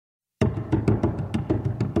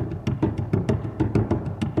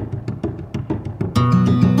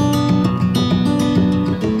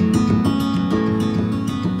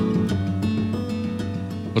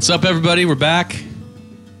What's up, everybody? We're back.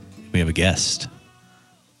 We have a guest.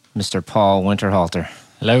 Mr. Paul Winterhalter.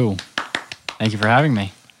 Hello. Thank you for having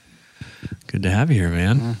me. Good to have you here,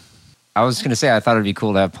 man. Yeah. I was going to say I thought it'd be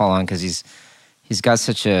cool to have Paul on because he's got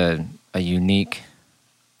such a unique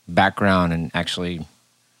background, and actually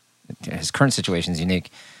his current situation is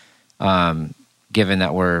unique, given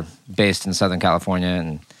that we're based in Southern California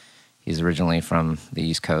and he's originally from the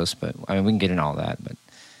East Coast. But I mean, we can get into all that. But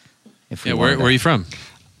if we where are you from?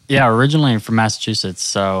 Yeah, originally from Massachusetts,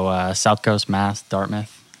 so South Coast, Mass,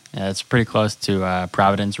 Dartmouth. Yeah, it's pretty close to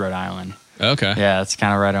Providence, Rhode Island. Okay. Yeah, it's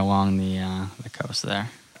kind of right along the coast there.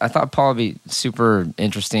 I thought Paul would be super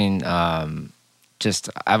interesting. I've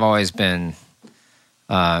always been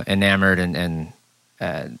enamored and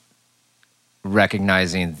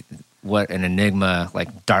recognizing what an enigma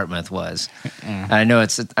like Dartmouth was. Yeah. I know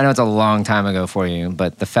it's a long time ago for you,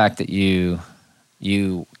 but the fact that you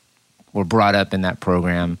were brought up in that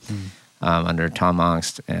program under Tom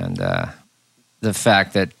Angst, and the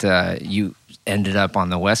fact that you ended up on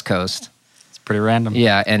the West Coast. It's pretty random.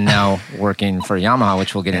 Yeah, and now working for Yamaha,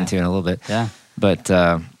 which we'll get into in a little bit. Yeah. But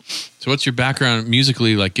So what's your background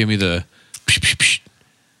musically? Like, give me the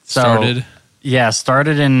started.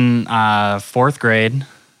 Started in fourth grade,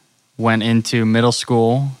 went into middle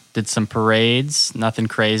school, did some parades, nothing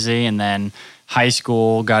crazy, and then high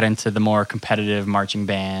school got into the more competitive marching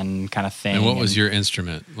band kind of thing. And what was your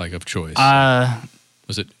instrument, like, of choice?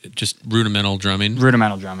 Was it just rudimental drumming?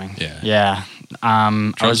 Rudimental drumming. Yeah. Yeah.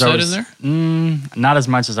 Drum set in there? Not as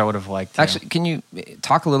much as I would have liked to. actually, can you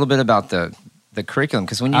talk a little bit about the curriculum?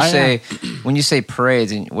 Because when you say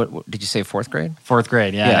parades, and what did you say? Fourth grade? Fourth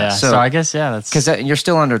grade, yeah. So I guess, that's... Because you're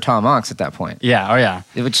still under Tom Angst at that point. Yeah, oh yeah.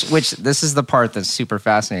 Which this is the part that's super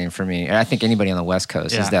fascinating for me, and I think anybody on the West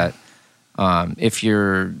Coast, is that if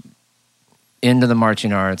you're into the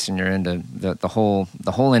marching arts and you're into the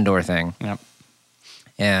whole indoor thing, yep.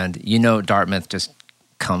 and Dartmouth just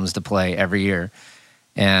comes to play every year,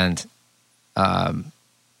 and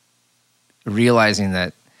realizing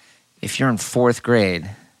that if you're in fourth grade,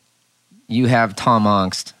 you have Tom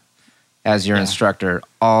Angst as your instructor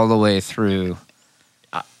all the way through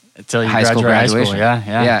until you high school graduate graduation.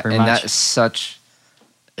 Yeah, and that is such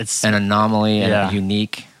an anomaly and a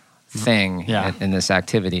unique thing in this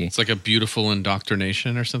activity. It's like a beautiful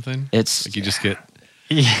indoctrination or something. It's like you just get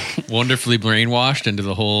wonderfully brainwashed into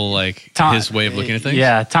the whole his way of looking at things.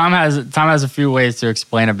 Yeah, Tom has a few ways to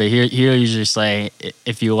explain it, but he'll usually say,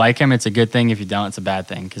 if you like him, it's a good thing. If you don't, it's a bad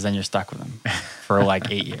thing, because then you're stuck with him for like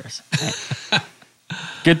 8 years.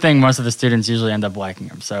 Good thing most of the students usually end up liking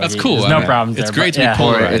him. So that's cool. There's no problems there. It's great to be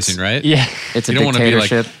polarizing, right? Yeah. It's a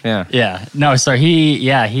dictatorship. Yeah. No, so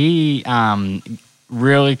he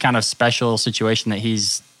really kind of special situation that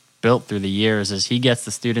he's built through the years is he gets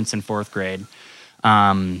the students in fourth grade,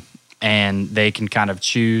 and they can kind of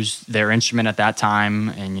choose their instrument at that time.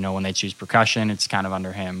 And, when they choose percussion, it's kind of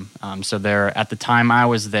under him. So at the time I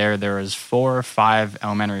was there was 4 or 5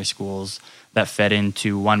 elementary schools that fed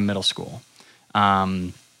into one middle school.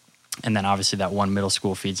 And then obviously that one middle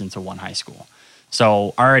school feeds into one high school.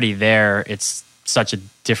 So already there, it's such a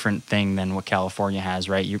different thing than what California has,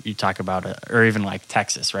 right? You talk about, or even like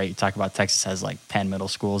Texas, right? You talk about Texas has like 10 middle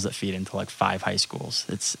schools that feed into like 5 high schools.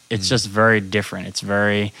 It's just very different. It's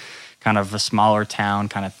very kind of a smaller town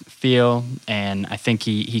kind of feel, and I think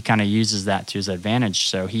he kind of uses that to his advantage.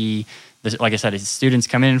 So like I said, his students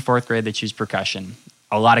come in fourth grade, they choose percussion.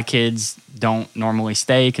 A lot of kids don't normally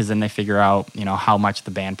stay because then they figure out, how much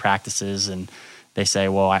the band practices, and they say,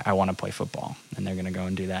 well, I want to play football, and they're going to go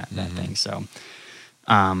and do that thing. So,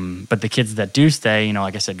 but the kids that do stay,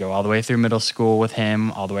 like I said, go all the way through middle school with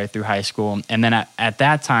him, all the way through high school. And then at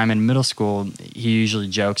that time in middle school, he usually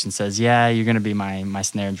jokes and says, yeah, you're going to be my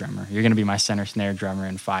snare drummer. You're going to be my center snare drummer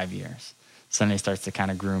in 5 years. So then he starts to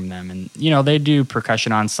kind of groom them. And, they do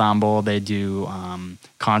percussion ensemble, they do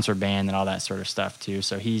concert band and all that sort of stuff too.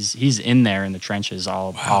 So he's in there in the trenches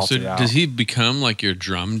all so throughout. Does he become like your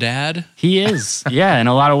drum dad? He is. Yeah, in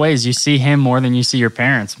a lot of ways. You see him more than you see your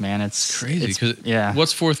parents, man. It's crazy.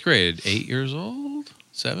 What's fourth grade? 8 years old?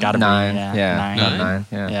 7? Gotta 9. Be, yeah.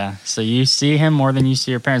 9. Yeah. So you see him more than you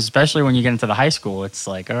see your parents, especially when you get into the high school. It's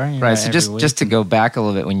like, all right. Right. So just to go back a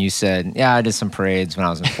little bit, when you said, I did some parades when I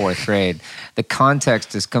was in fourth grade, the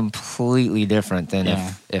context is completely different than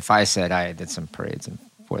if I said I did some parades in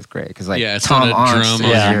fourth grade. Because it's Tom not a drum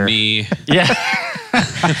Angst on your knee. Yeah.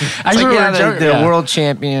 The world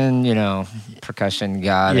champion, percussion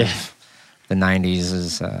god of the 90s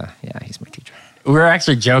is, he's my teacher. We were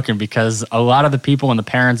actually joking because a lot of the people and the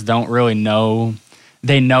parents don't really know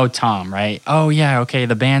they know Tom, right? Oh yeah, okay,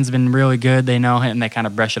 the band's been really good. They know him, and they kind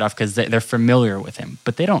of brush it off because they're familiar with him,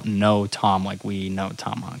 but they don't know Tom like we know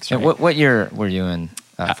Tom Hanks. Right? And what year were you in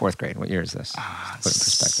fourth grade? What year is this? Put it in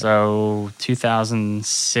perspective. So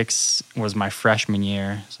 2006 was my freshman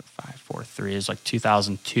year. So 5, 4, 3 is like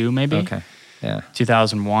 2002 maybe. Okay, yeah.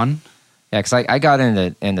 2001. Yeah, because I got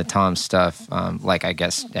into Tom's stuff, like I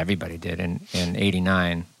guess everybody did in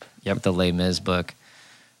 '89. Yep. With the Les Mis book,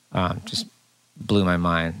 just blew my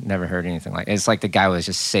mind. Never heard anything like it. It's like the guy was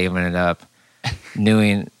just saving it up,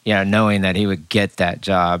 knowing that he would get that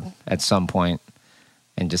job at some point,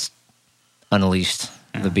 and just unleashed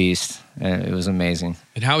the beast. And it was amazing.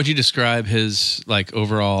 And how would you describe his like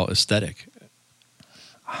overall aesthetic?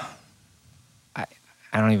 I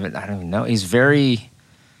don't even know. He's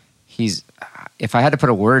if I had to put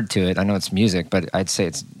a word to it, I know it's music, but I'd say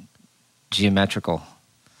it's geometrical.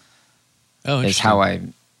 Oh, is how I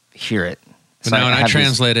hear it. But so now when I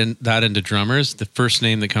translate that into drummers, the first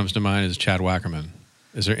name that comes to mind is Chad Wackerman.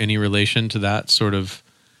 Is there any relation to that sort of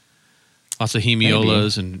lots of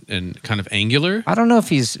hemiolas and kind of angular? I don't know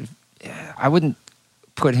if I wouldn't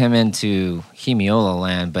put him into hemiola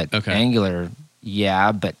land, but angular,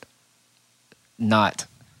 yeah, but not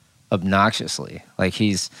obnoxiously. Like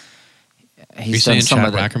he's Are you saying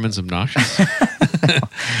Chad Wackerman's obnoxious?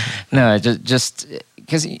 No, just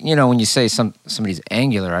because when you say somebody's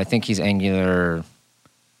angular, I think he's angular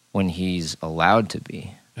when he's allowed to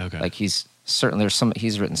be. Okay, like he's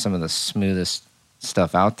written some of the smoothest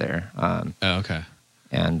stuff out there. Okay,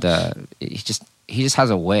 and he just has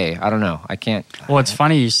a way. I don't know. I can't. Well, it's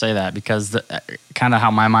funny you say that because kind of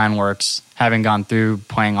how my mind works, having gone through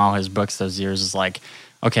playing all his books those years, is like,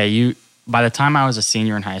 okay, by the time I was a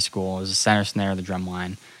senior in high school, it was a center snare, the drum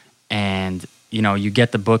line, and you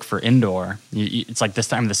get the book for indoor. It's like this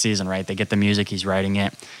time of the season, right? They get the music, he's writing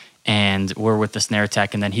it, and we're with the snare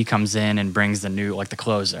tech, and then he comes in and brings the new, like the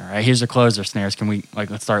closer, right? Here's the closer snares. Can we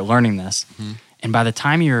let's start learning this? Mm-hmm. And by the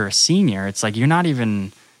time you're a senior, it's like you're not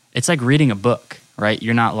even. It's like reading a book, right?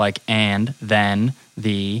 You're not like and then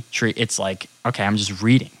the tree. It's like okay, I'm just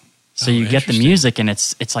reading. So you get the music, and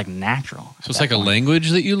it's like natural. So it's like a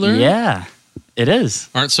language that you learn? Yeah, it is.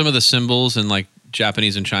 Aren't some of the symbols in like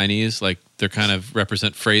Japanese and Chinese, like they're kind of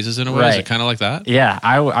represent phrases in a way? Right. Is it kind of like that? Yeah,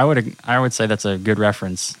 I would say that's a good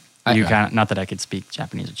reference. Not that I could speak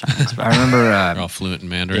Japanese or Chinese. But I remember... You're all fluent in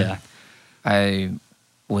Mandarin. Yeah. I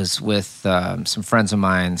was with some friends of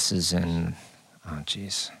mine. This is in,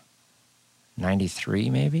 93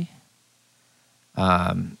 maybe?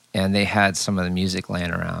 And they had some of the music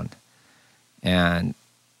laying around. And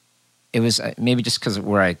it was maybe just because of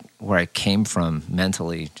where I came from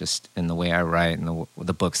mentally, just in the way I write and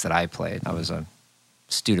the books that I played. I was a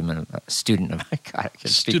student of God, I can't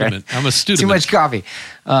speak right. I'm a student. Too much coffee.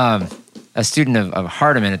 A student of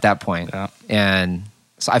Hardiman at that point. Yeah. And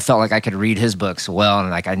so I felt like I could read his books well,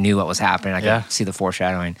 and like I knew what was happening. I could see the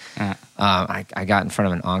foreshadowing. Yeah. I got in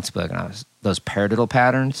front of an Onks book, and those paradiddle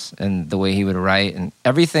patterns and the way he would write and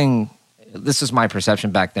everything. This is my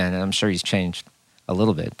perception back then, and I'm sure he's changed a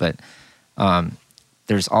little bit, but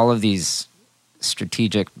there's all of these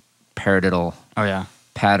strategic paradiddle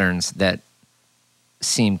patterns that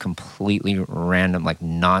seem completely random, like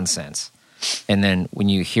nonsense. And then when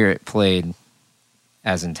you hear it played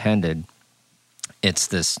as intended, it's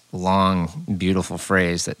this long, beautiful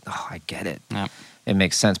phrase that, I get it. Yeah. It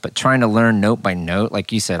makes sense. But trying to learn note by note,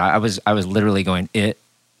 like you said, I was literally going,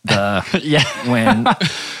 when...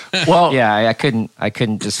 Well, yeah, I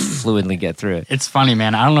couldn't just fluidly get through it. It's funny,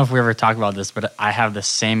 man. I don't know if we ever talked about this, but I have the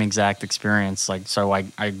same exact experience. Like, so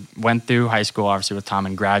I went through high school, obviously, with Tom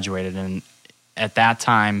and graduated. And at that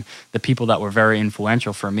time, the people that were very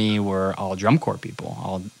influential for me were all drum corps people,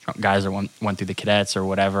 all guys that went through the cadets or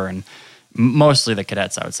whatever. And mostly the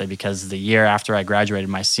cadets, I would say, because the year after I graduated,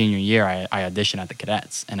 my senior year, I auditioned at the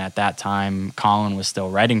cadets. And at that time, Colin was still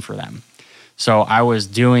writing for them. So I was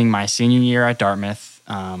doing my senior year at Dartmouth,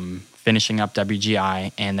 finishing up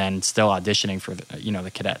WGI, and then still auditioning for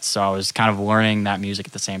the cadets. So I was kind of learning that music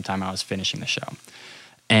at the same time I was finishing the show.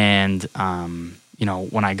 And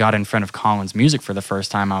when I got in front of Colin's music for the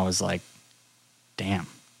first time, I was like, damn,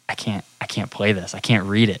 I can't play this. I can't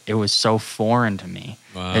read it. It was so foreign to me.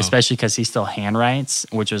 Wow. Especially because he still handwrites,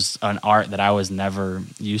 which was an art that I was never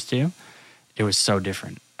used to. It was so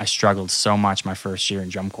different. I struggled so much my first year in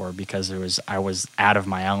drum corps because I was out of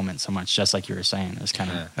my element so much, just like you were saying. It was kind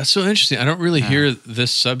of... That's so interesting. I don't really hear this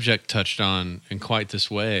subject touched on in quite this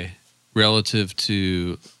way relative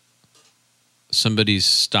to somebody's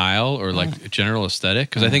style or like general aesthetic.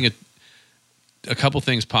 Because I think a couple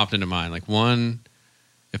things popped into mind. Like one,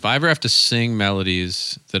 if I ever have to sing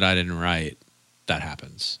melodies that I didn't write, that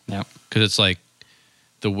happens. Yep. Because it's like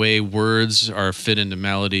the way words are fit into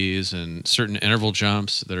melodies and certain interval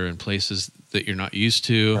jumps that are in places that you're not used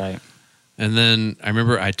to. Right. And then I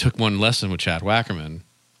remember I took one lesson with Chad Wackerman.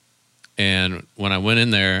 And when I went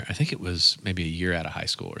in there, I think it was maybe a year out of high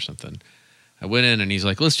school or something. I went in and he's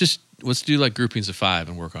like, let's do like groupings of 5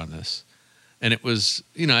 and work on this. And it was,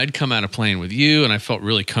 I'd come out of playing with you and I felt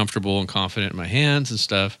really comfortable and confident in my hands and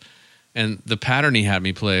stuff. And the pattern he had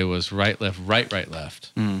me play was right, left, right, right,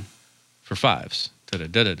 left for 5s.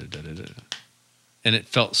 Da-da-da-da-da-da-da. And it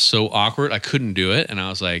felt so awkward. I couldn't do it. And I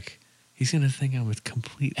was like, he's going to think I'm a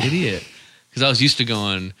complete idiot. Because I was used to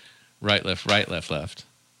going right, left, left.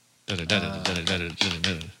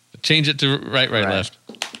 Da-da-da-da-da-da-da-da-da. Change it to right, left.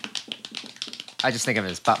 I just think of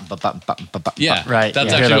it as button. Yeah, right.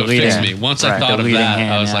 That's Yeah. actually what Leading- fixed me. Once I right. thought The of leading that,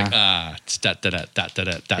 hand, I was yeah. like, it's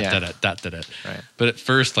da-da-da-da-da-da-da-da-da-da. Right. But at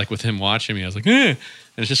first, like with him watching me, I was like, And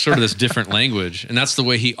it's just sort of this different language. And that's the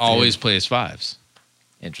way he always plays 5s.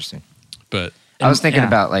 Interesting. But I was thinking Yeah.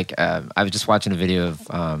 about I was just watching a video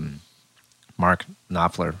of Mark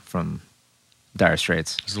Knopfler from Dire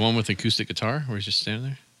Straits. is the one with the acoustic guitar where he's just standing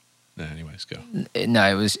there? No, anyways, go.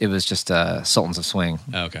 No, it was just Sultans of Swing.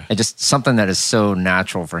 Oh, okay. It just something that is so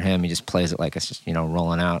natural for him. He just plays it like it's just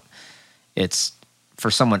rolling out. It's for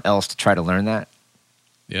someone else to try to learn that.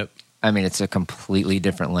 Yep. I mean, it's a completely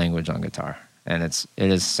different language on guitar, and it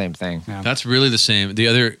is the same thing. Yeah. That's really the same. The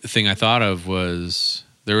other thing I thought of was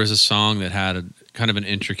there was a song that had a kind of an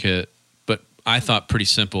intricate, but I thought pretty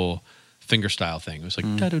simple fingerstyle thing. It was like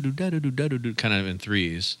da-do-do, da-do-do, da-do-do, kind of in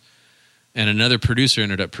 3s. And another producer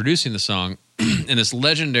ended up producing the song, and this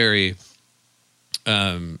legendary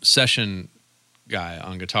session guy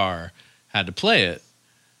on guitar had to play it,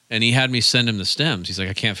 and he had me send him the stems. He's like,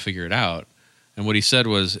 I can't figure it out. And what he said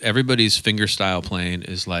was everybody's fingerstyle playing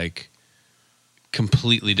is like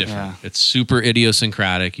completely different. Yeah. It's super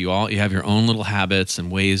idiosyncratic. You have your own little habits and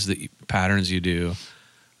ways patterns you do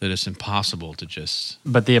that it's impossible to just.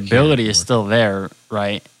 But the ability is still there,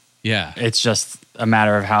 right? Yeah. It's just a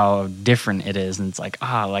matter of how different it is, and it's like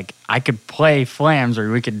I could play flams,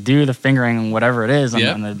 or we could do the fingering and whatever it is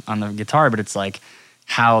on the guitar, but it's like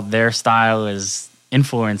how their style is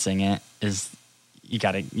influencing it is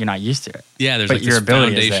you're not used to it. Yeah, there's But like your this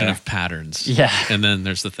ability is foundation there. of patterns. Yeah. And then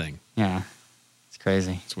there's the thing. Yeah, it's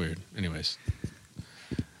crazy. It's weird. Anyways.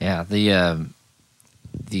 Yeah, the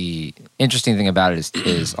interesting thing about it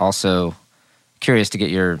is also curious to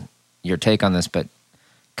get your take on this, but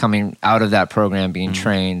coming out of that program, being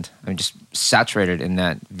trained, I mean, just saturated in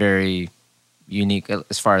that very unique,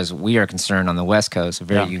 as far as we are concerned on the West Coast, a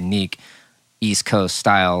very unique East Coast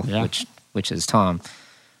style, which is Tom.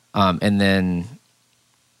 And then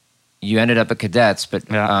you ended up at Cadets, but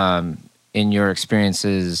in your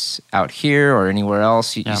experiences out here or anywhere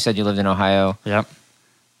else, you said you lived in Ohio. Yep.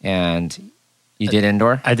 And you did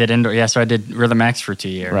indoor? I did indoor. Yeah, so I did Rhythm X for 2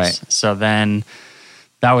 years. Right. So then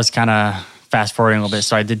that was kind of fast forwarding a little bit.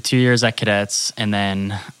 So I did 2 years at Cadets, and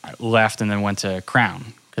then I left and then went to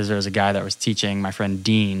Crown because there was a guy that was teaching, my friend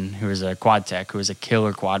Dean, who was a quad tech, who was a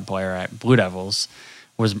killer quad player at Blue Devils,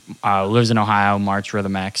 lives in Ohio, March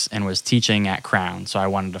Rhythm X, and was teaching at Crown. So I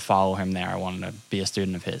wanted to follow him there. I wanted to be a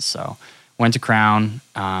student of his. So went to Crown,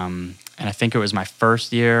 and I think it was my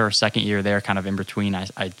first year or second year there, kind of in between,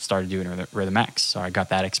 I started doing Rhythm X. So I got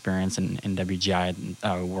that experience in WGI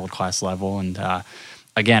at world-class level. And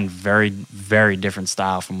again, very, very different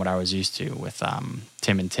style from what I was used to with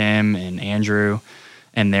Tim and Andrew,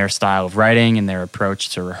 and their style of writing and their approach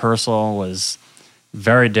to rehearsal was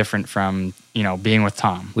very different from, being with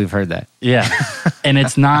Tom. We've heard that. Yeah. And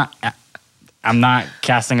it's not... I'm not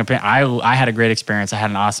casting a pin. I had a great experience. I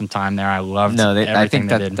had an awesome time there. I loved everything I think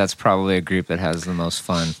they did. that's probably a group that has the most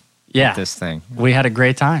fun Yeah. with this thing. We had a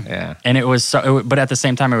great time. Yeah. And it was but at the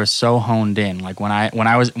same time, it was so honed in. Like when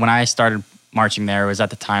I started marching there, it was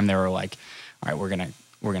at the time they were like, all right,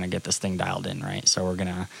 we're gonna get this thing dialed in, right? So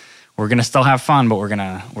we're gonna still have fun, but we're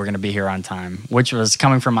gonna be here on time. Which was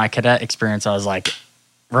coming from my cadet experience. I was like,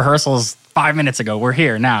 rehearsals 5 minutes ago, we're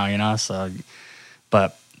here now, So,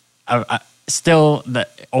 but still, the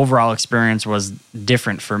overall experience was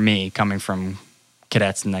different for me coming from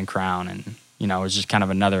Cadets and then Crown, and it was just kind of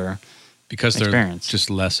another Because experience. they're just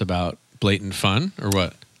less about blatant fun, or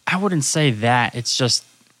what? I wouldn't say that. It's just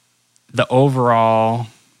the overall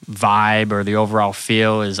vibe or the overall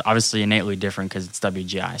feel is obviously innately different because it's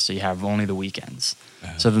WGI. So you have only the weekends.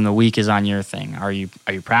 So then the week is on your thing. Are you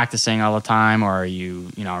practicing all the time, or are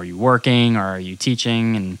you working, or are you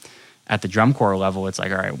teaching? And at the drum corps level, it's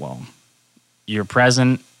like, all right, well, you're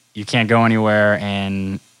present, you can't go anywhere,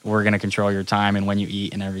 and we're going to control your time and when you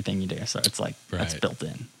eat and everything you do. So it's like that's built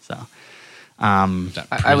in. So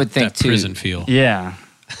I would think that too. prison feel. Yeah.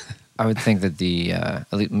 I would think that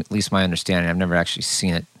at least my understanding, I've never actually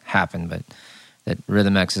seen it happen, but that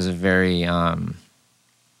Rhythm X is a very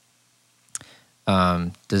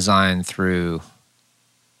designed through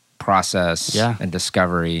process and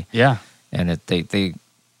discovery. Yeah. And they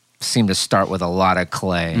seem to start with a lot of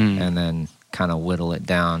clay and then kind of whittle it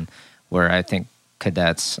down, where I think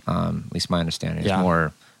Cadets, at least my understanding, is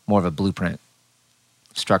more of a blueprint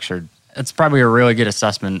structured. It's probably a really good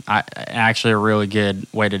assessment. Actually, a really good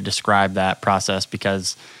way to describe that process,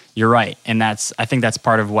 because you're right, and I think that's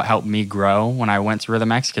part of what helped me grow when I went to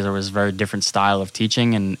Rhythm X, because it was a very different style of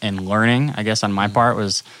teaching and learning. I guess on my part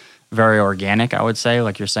was very organic. I would say,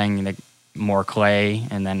 like you're saying, like more clay,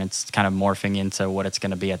 and then it's kind of morphing into what it's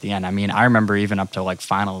going to be at the end. I mean, I remember even up to like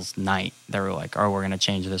finals night, they were like, "Oh, we're going to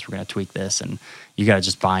change this, we're going to tweak this," and you got to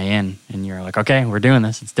just buy in, and you're like, "Okay, we're doing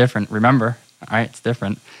this. It's different. Remember." All right, it's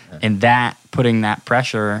different. Yeah. And that, putting that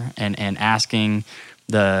pressure and asking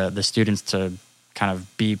the students to kind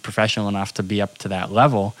of be professional enough to be up to that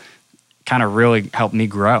level kind of really helped me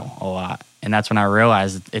grow a lot. And that's when I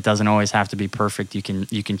realized it doesn't always have to be perfect. You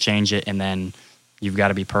can change it, and then you've got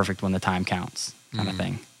to be perfect when the time counts, kind of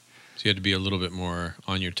thing. So you had to be a little bit more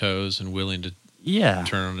on your toes and willing to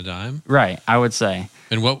turn on a dime? Right, I would say.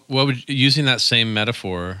 And what would, using that same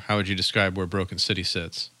metaphor, how would you describe where Broken City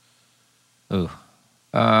sits? Ooh.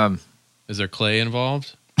 Is there clay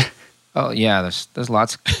involved? Oh yeah, there's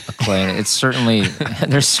lots of clay. It's certainly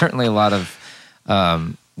there's certainly a lot of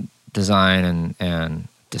design and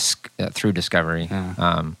through discovery.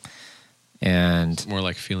 And it's more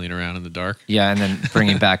like feeling around in the dark. Yeah, and then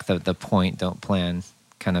bringing back the point, don't plan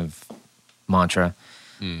kind of mantra.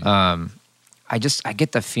 I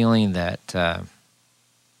get the feeling that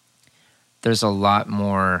there's a lot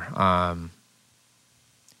more.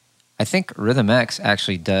 I think Rhythm X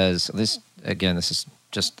actually does this. Again, this is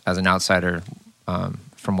just as an outsider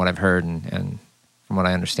from what I've heard and from what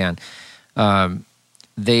I understand.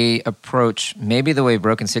 They approach maybe the way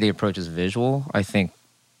Broken City approaches visual. I think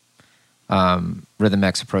Rhythm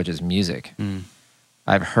X approaches music.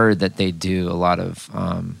 I've heard that they do a lot of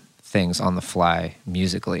things on the fly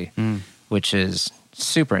musically, which is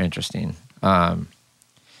super interesting. And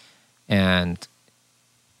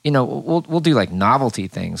you know, we'll do like novelty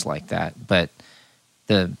things like that, but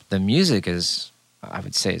the music is, I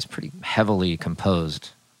would say, is pretty heavily composed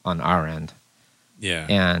on our end.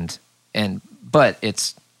 Yeah. But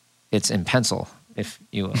it's in pencil, if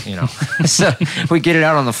you will, you know. So we get it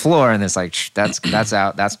out on the floor, and it's like that's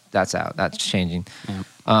out, that's out, that's changing.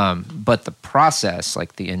 Yeah. But the process,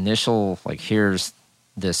 like the initial, like here's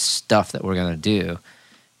this stuff that we're gonna do,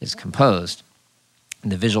 is composed,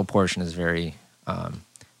 and the visual portion is very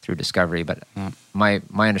through discovery. But my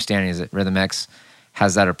understanding is that Rhythm X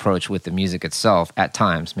has that approach with the music itself at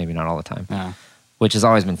times, maybe not all the time, which has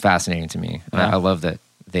always been fascinating to me. And I love that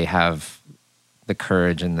they have the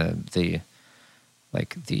courage and they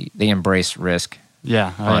embrace risk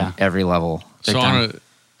on every level. So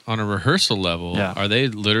on a rehearsal level, are they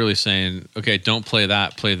literally saying, okay, don't play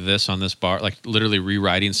that, play this on this bar, like literally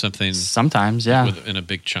rewriting something? Sometimes, in a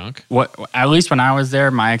big chunk? At least when I was there,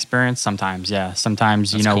 my experience, sometimes,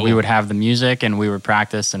 Sometimes, that's cool. We would have the music and we would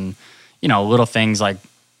practice, and, little things like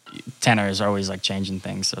tenors are always like changing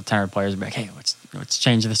things. So tenor players would be like, hey, let's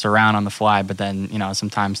change this around on the fly. But then,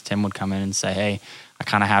 sometimes Tim would come in and say, hey, I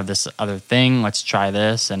kind of have this other thing, let's try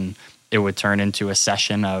this. And it would turn into a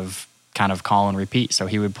session of kind of call and repeat. So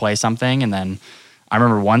he would play something, and then I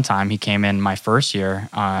remember one time he came in my first year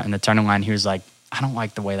in the turning line. He was like, I don't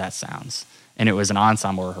like the way that sounds. And it was an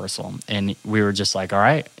ensemble rehearsal, and we were just like, all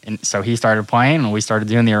right. And so he started playing, and we started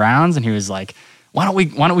doing the rounds, and he was like, why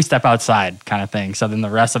don't we step outside, kind of thing. So then the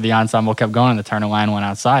rest of the ensemble kept going, and the turning line went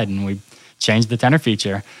outside, and we changed the tenor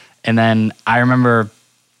feature. And then I remember,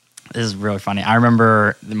 this is really funny, I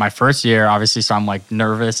remember my first year, obviously, so I'm like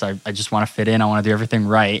nervous. I just want to fit in. I want to do everything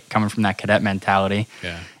right, coming from that cadet mentality.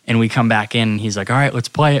 Yeah. And we come back in, and he's like, all right, let's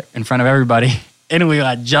play it in front of everybody. And we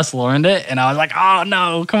had just learned it, and I was like, oh,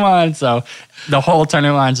 no, come on. So the whole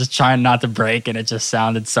turning line just trying not to break, and it just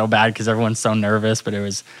sounded so bad because everyone's so nervous. But it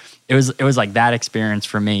was like that experience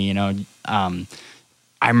for me,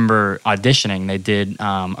 I remember auditioning. They did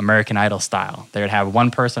American Idol style. They would have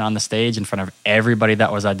one person on the stage in front of everybody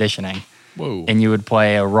that was auditioning. Whoa. And you would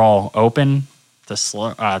play a roll open to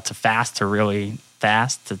slow, to fast, to really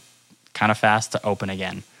fast, to kind of fast, to open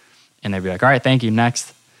again. And they'd be like, all right, thank you,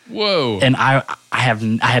 next. Whoa. And I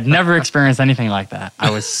had never experienced anything like that.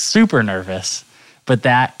 I was super nervous. But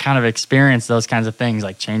that kind of experience, those kinds of things,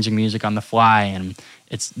 like changing music on the fly, and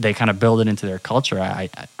they kind of build it into their culture,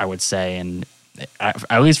 I would say. And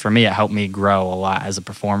at least for me, it helped me grow a lot as a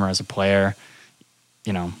performer, as a player.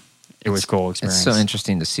 You know, it was a cool experience. It's so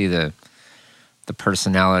interesting to see the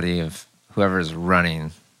personality of whoever is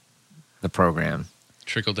running the program.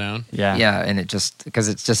 Trickle down. Yeah, and it just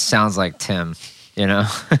sounds like Tim, you know.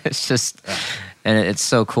 It's just, and it's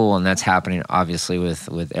so cool, and that's happening obviously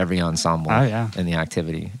with every ensemble in the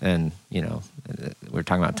activity. And you know, we were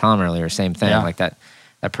talking about Tom earlier, same thing, like that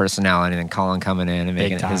personality, and then Colin coming in and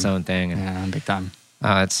making it his own thing. And, big time.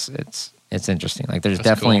 It's interesting. Like there's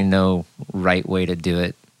definitely no right way to do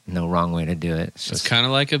it, no wrong way to do it. It's kind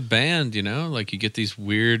of like a band, you know, like you get these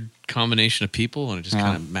weird combination of people and it just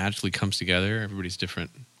kind of magically comes together. Everybody's different.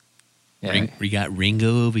 Yeah. We got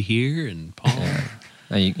Ringo over here and Paul. Yeah.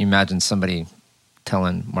 Now you imagine somebody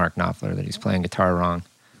telling Mark Knopfler that he's playing guitar wrong.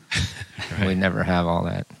 Right. We never have all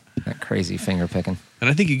that crazy finger picking. And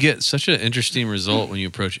I think you get such an interesting result when you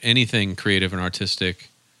approach anything creative and artistic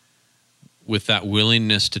with that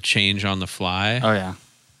willingness to change on the fly. Oh, yeah.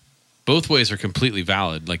 Both ways are completely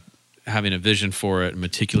valid, like having a vision for it and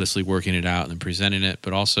meticulously working it out and then presenting it.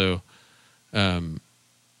 But also,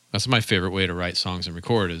 that's my favorite way to write songs and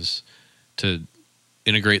record, is to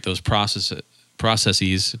integrate those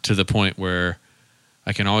processes to the point where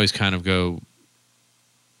I can always kind of go,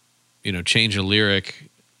 you know, change a lyric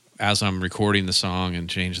as I'm recording the song and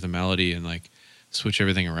change the melody and like switch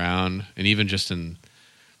everything around. And even just in,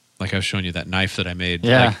 like I was showing you that knife that I made.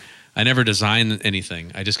 Yeah. Like, I never design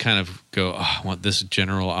anything. I just kind of go, I want this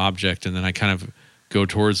general object, and then I kind of go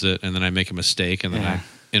towards it, and then I make a mistake, and then I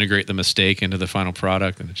integrate the mistake into the final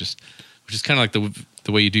product, and which is kind of like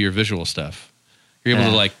the way you do your visual stuff. You're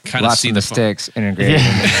able to like kind of see the mistakes integrated.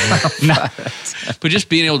 But just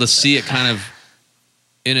being able to see it kind of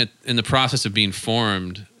in the process of being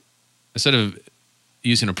formed, instead of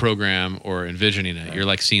using a program or envisioning it, you're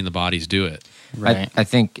like seeing the bodies do it. Right. I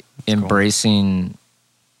think embracing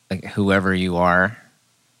like whoever you are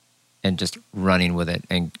and just running with it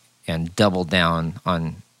and double down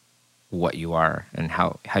on what you are and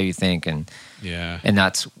how you think, and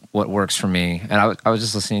that's what works for me. And I was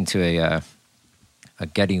just listening to a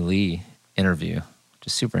Geddy Lee interview, which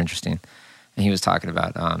is super interesting, and he was talking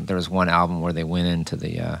about there was one album where they went into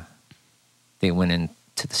the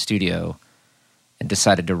studio and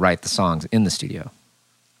decided to write the songs in the studio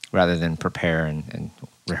rather than prepare and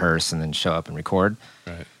rehearse and then show up and record.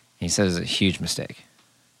 Right. He says it's a huge mistake.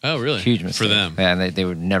 Oh, really? Huge mistake. For them. Yeah, and they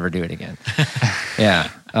would never do it again.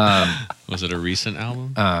 Yeah. Was it a recent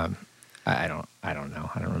album? I don't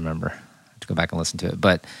know. I don't remember. I have to go back and listen to it.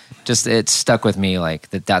 But just it stuck with me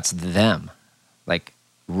like that's them. Like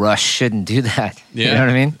Rush shouldn't do that. Yeah. You know what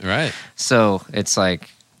I mean? Right. So it's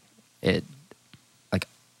like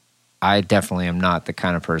I definitely am not the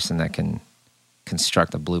kind of person that can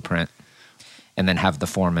construct a blueprint and then have the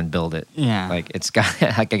foreman build it. Yeah. Like it's got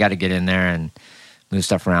like I got to get in there and move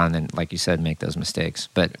stuff around and, like you said, make those mistakes.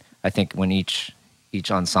 But I think when each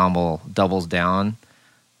ensemble doubles down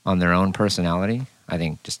on their own personality, I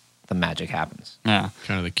think just the magic happens. Yeah.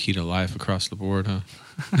 Kind of the key to life across the board, huh?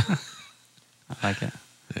 I like it.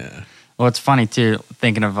 Yeah. Well, it's funny too,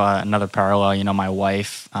 thinking of another parallel. You know, my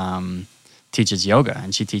wife teaches yoga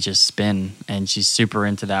and she teaches spin, and she's super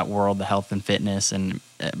into that world, the health and fitness,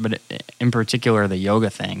 but in particular the yoga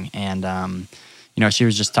thing. And you know, she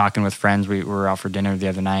was just talking with friends. We were out for dinner the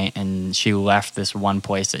other night, and she left this one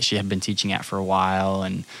place that she had been teaching at for a while,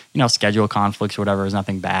 and you know, schedule conflicts or whatever. It was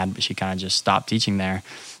nothing bad, but she kind of just stopped teaching there.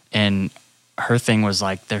 And her thing was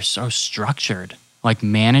like, they're so structured. Like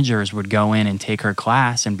managers would go in and take her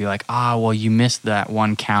class and be like, well, you missed that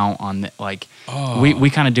one count on the, like, we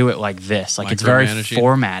kind of do it like this. Like it's very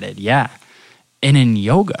formatted. Yeah. And in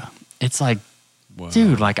yoga, it's like,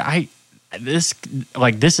 dude, like this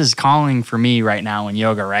is calling for me right now in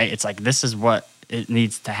yoga, right? It's like, this is what it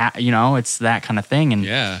needs to happen. You know, it's that kind of thing. And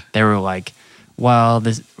they were like, well,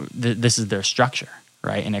 this is their structure,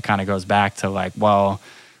 right? And it kind of goes back to like, well,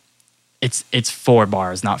 it's 4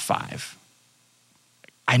 bars, not 5.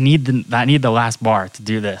 I need the last bar to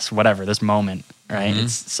do this, whatever, this moment, right? Mm-hmm.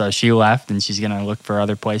 So she left, and she's going to look for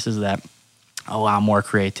other places that allow more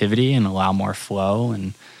creativity and allow more flow.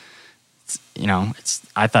 And,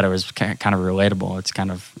 I thought it was kind of relatable. It's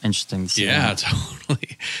kind of interesting to see. Yeah,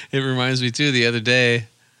 totally. It reminds me, too, the other day,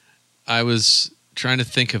 I was trying to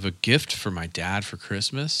think of a gift for my dad for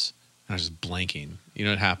Christmas, and I was just blanking. You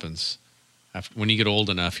know what happens? When you get old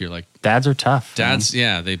enough, you're like... Dads are tough. Dads,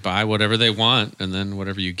 they buy whatever they want, and then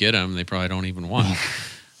whatever you get them, they probably don't even want.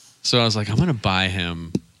 So I was like, I'm going to buy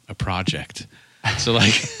him a project. So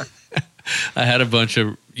like, I had a bunch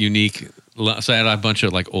of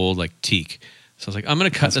like old like teak. So I was like, I'm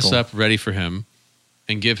going to cut this up ready for him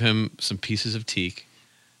and give him some pieces of teak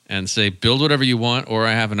and say, build whatever you want, or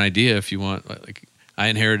I have an idea if you want. Like I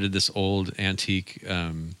inherited this old antique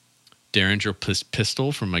Derringer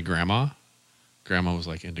pistol from my grandma. Grandma was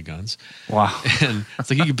like into guns. Wow. And it's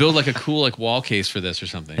like, you could build like a cool like wall case for this or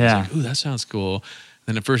something. Yeah. He's like, ooh, that sounds cool.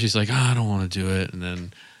 Then at first he's like, I don't want to do it. And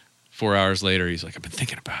then 4 hours later, he's like, I've been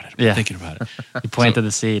thinking about it. Thinking about it. You planted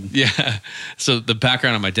the seed. Yeah. So the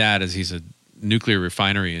background of my dad is he's a nuclear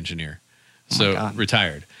refinery engineer. So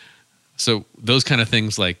retired. So those kind of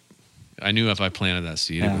things, like I knew if I planted that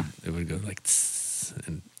seed, it would go like tss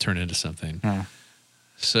and turn into something. Yeah.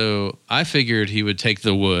 So I figured he would take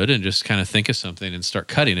the wood and just kind of think of something and start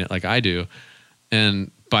cutting it like I do.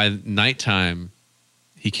 And by nighttime,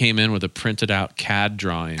 he came in with a printed out CAD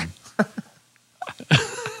drawing.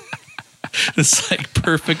 It's like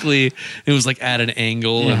perfectly, it was like at an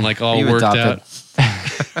angle and like all worked out.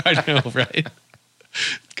 I know, right?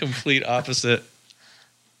 Complete opposite.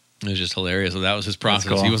 It was just hilarious. So that was his process.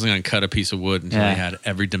 Cool. He wasn't going to cut a piece of wood until he had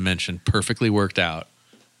every dimension perfectly worked out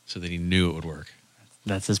so that he knew it would work.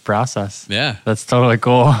 That's his process. Yeah. That's totally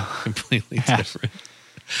cool. Completely different.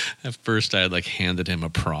 At first, I had like handed him a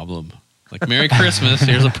problem. Like, Merry Christmas,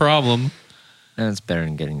 here's a problem. And it's better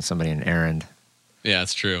than getting somebody an errand. Yeah,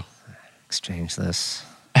 it's true. Exchange this.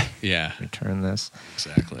 Yeah. Return this.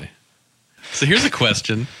 Exactly. So here's a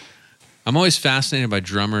question. I'm always fascinated by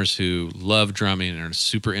drummers who love drumming and are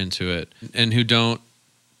super into it, and who don't.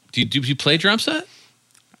 Do you play drum set?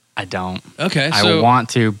 I don't. Okay, I want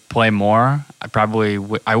to play more. I probably.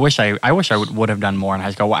 I wish I would have done more in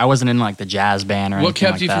high school. I wasn't in like the jazz band or anything. What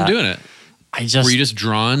kept like you that. from doing it? Were you just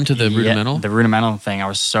drawn to the rudimental? The rudimental thing. I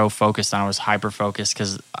was so focused on. I was hyper focused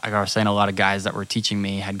because, like I was saying, a lot of guys that were teaching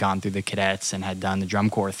me had gone through the cadets and had done the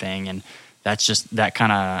drum corps thing, and that's just that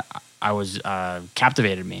kind of. I was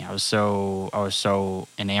captivated me. I was so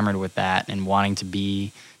enamored with that and wanting to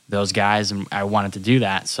be those guys, and I wanted to do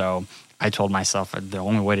that. So I told myself the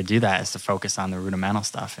only way to do that is to focus on the rudimental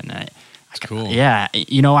stuff. And That's cool. Yeah,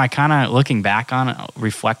 I kind of looking back on it,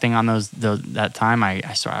 reflecting on that time, I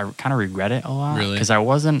kind of regret it a lot. Really? Because I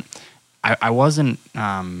wasn't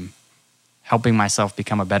helping myself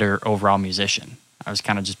become a better overall musician. I was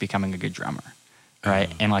kind of just becoming a good drummer.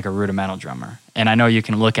 Right. And like a rudimental drummer. And I know you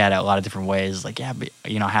can look at it a lot of different ways. Like, yeah, but,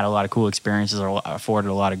 I had a lot of cool experiences or afforded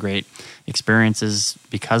a lot of great experiences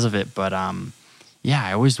because of it. But,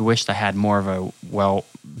 I always wished I had more of a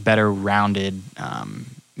better rounded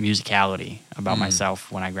musicality about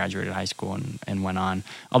myself when I graduated high school and went on.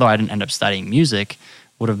 Although I didn't end up studying music,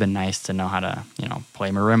 would have been nice to know how to,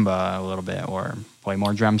 play marimba a little bit or play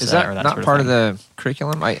more drum set. Is that or that not sort of part thing. of the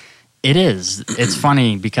curriculum? It is. It's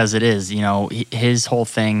funny because it is. His whole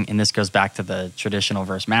thing, and this goes back to the traditional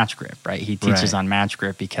versus match grip, right? He teaches on match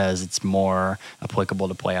grip because it's more applicable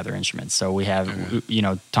to play other instruments. So we have,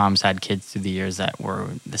 Tom's had kids through the years that were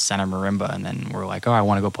the center marimba, and then we're like, oh, I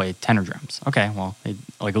want to go play tenor drums. Okay, well,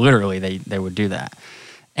 literally they would do that,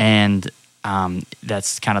 and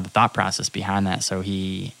that's kind of the thought process behind that. So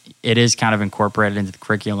it is kind of incorporated into the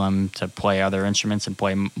curriculum to play other instruments and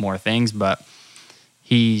play more things, but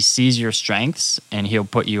he sees your strengths and he'll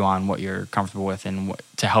put you on what you're comfortable with and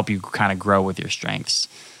to help you kind of grow with your strengths,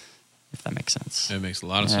 if that makes sense. It makes a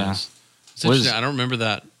lot of sense. It's interesting. I don't remember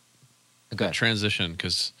that transition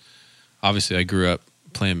because obviously I grew up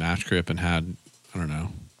playing match grip and had, I don't know,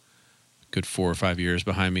 a good 4 or 5 years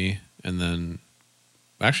behind me. And then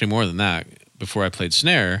actually more than that, before I played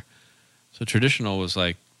snare. So traditional was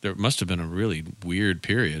like, there must have been a really weird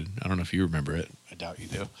period. I don't know if you remember it. I doubt you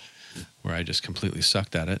do. Where I just completely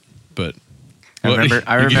sucked at it, but I remember.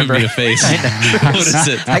 You're giving me a face. What is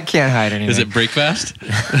it? I can't hide anything. Is it Breakfast?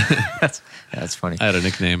 That's funny. I had a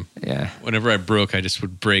nickname. Yeah. Whenever I broke, I just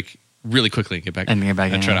would break really quickly and get back. And get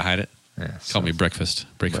back in. I'd try to hide it. Yeah, Call me Breakfast.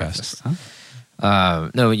 Breakfast.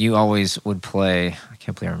 No, you always would play. I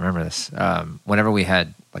can't believe I remember this. Whenever we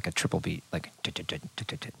had like a triple beat, like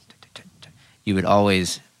you would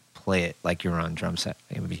always play it like you were on drum set.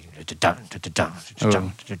 It would be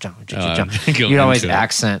you'd always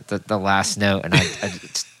accent the last note, and I'd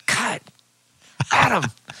cut Adam.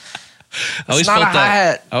 I always felt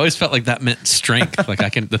that. I always felt like that meant strength.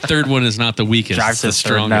 Like the third one is not the weakest; it's the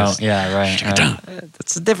strongest. Yeah, right.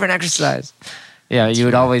 That's a different exercise. Yeah,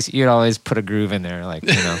 you'd always put a groove in there, like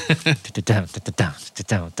Yeah,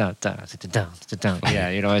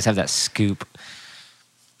 you'd always have that scoop.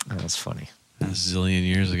 Oh, that's funny. A zillion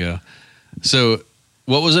years ago. So,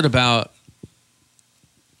 what was it about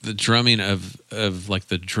the drumming of like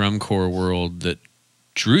the drum corps world that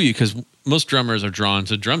drew you? Because most drummers are drawn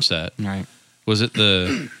to drum set. Right. Was it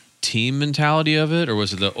the team mentality of it, or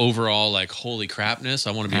was it the overall like holy crapness?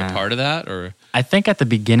 I want to be a part of that, or I think at the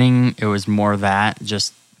beginning it was more that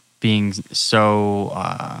just being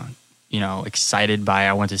so excited by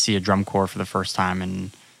I went to see a drum corps for the first time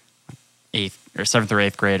in 7th or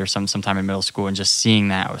 8th grade or sometime in middle school, and just seeing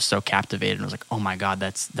that I was so captivated. I was like, oh my god,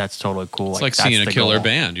 that's totally cool. It's like seeing a killer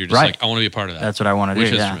band. You're just like, I want to be a part of that. That's what I want to do.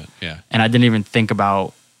 Which instrument? Yeah. And I didn't even think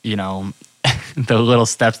about the little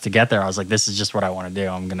steps to get there. I was like, this is just what I want to do.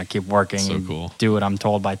 I'm gonna keep working. So cool. Do what I'm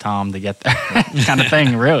told by Tom to get there. Kind of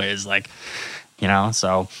thing. Really is like,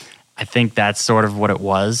 So I think that's sort of what it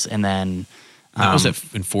was. And then that was it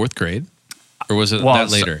in 4th grade, or was it that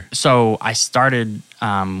later? So I started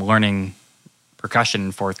learning percussion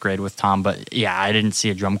in 4th grade with Tom, but yeah, I didn't see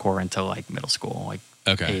a drum corps until like middle school, like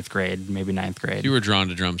 8th grade, maybe 9th grade. You were drawn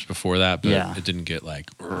to drums before that, but yeah. It didn't get like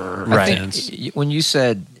right. When you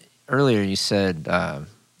said earlier,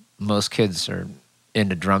 most kids are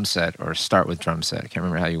into drum set or start with drum set. I can't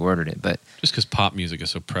remember how you worded it, but just because pop music is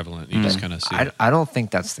so prevalent, you just kind of see it. I don't think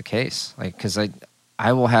that's the case. Like, because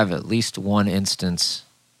I will have at least one instance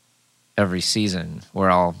every season where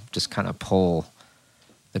I'll just kind of poll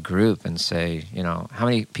the group and say, how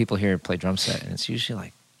many people here play drum set? And it's usually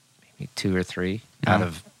like maybe 2 or 3 out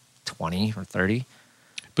of 20 or 30.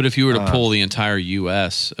 But if you were to poll the entire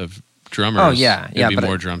U.S. of drummers, it'd be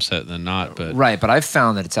more drum set than not. But right, but I've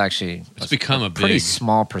found that it's become a pretty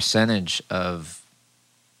small percentage of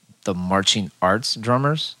the marching arts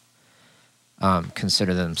drummers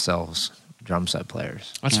consider themselves drum set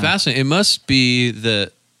players. That's fascinating. It must be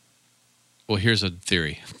that. Well, here's a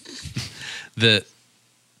theory that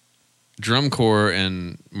drum corps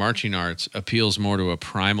and marching arts appeals more to a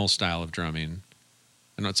primal style of drumming,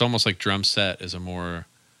 and it's almost like drum set is a more,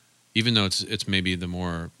 even though it's maybe there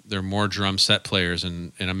are more drum set players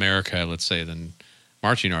in America, let's say, than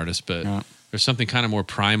marching artists, but there's something kind of more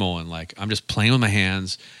primal and like I'm just playing with my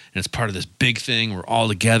hands and it's part of this big thing. We're all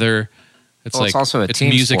together. It's also it's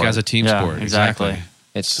music sport. As a team sport. Exactly.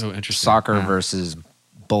 It's so interesting. Soccer versus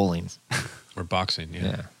bowling or boxing.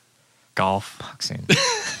 Yeah. Golf, boxing.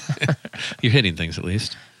 You're hitting things at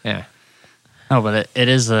least. Yeah. No, but it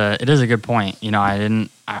is a good point.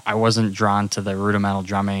 I wasn't drawn to the rudimental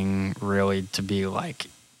drumming really to be like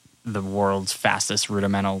the world's fastest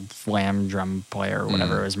rudimental slam drum player or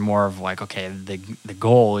whatever. It was more of like, okay, the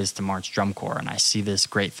goal is to march drum corps, and I see this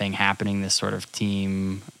great thing happening, this sort of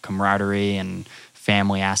team camaraderie and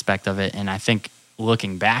family aspect of it, and I think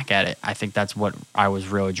looking back at it, I think that's what I was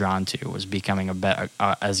really drawn to, was becoming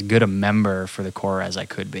as good a member for the corps as I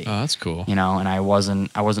could be. Oh, that's cool. And I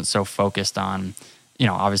wasn't so focused on,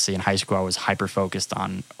 obviously in high school I was hyper focused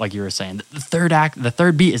on, like you were saying, the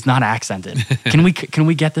third beat is not accented. Can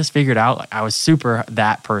we get this figured out? Like, I was super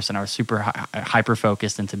that person. I was super hyper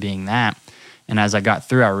focused into being that. And as I got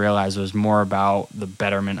through, I realized it was more about the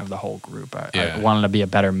betterment of the whole group. I wanted to be a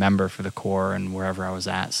better member for the corps and wherever I was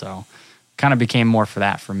at. So kind of became more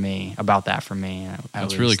about that for me.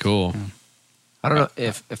 That's really cool. Yeah. I don't know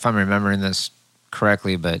if I'm remembering this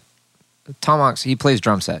correctly, but Tom Ox, he plays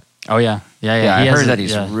drum set. Oh yeah. I heard that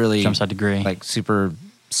he's really drum set degree, like super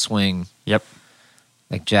swing. Yep.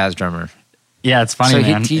 Like jazz drummer. Yeah, it's funny, so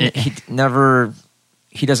man.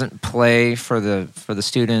 He doesn't play for the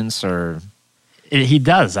students, or he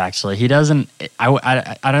does actually. He doesn't.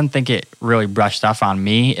 I don't think it really brushed off on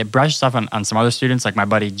me. It brushed off on some other students, like my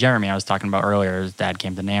buddy Jeremy I was talking about earlier. His dad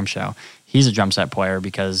came to NAMM show. He's a drum set player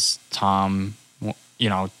because Tom, he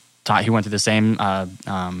went through the same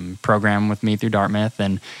program with me through Dartmouth,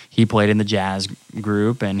 and he played in the jazz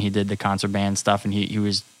group and he did the concert band stuff, and he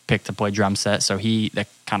was picked to play drum set, so that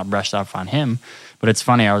kind of brushed off on him. But it's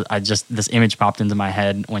funny, this image popped into my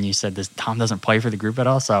head when you said this. Tom doesn't play for the group at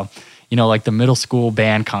all, so like the middle school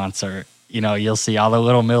band concert, you'll see all the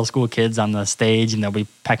little middle school kids on the stage and they'll be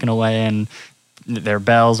pecking away and their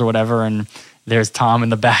bells or whatever, and there's Tom in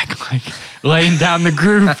the back, like laying down the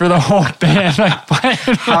groove for the whole band. Like,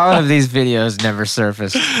 playing. How have these videos never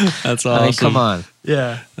surfaced? That's awesome. I mean, come on.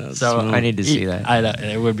 Yeah. So I need to see that. I know,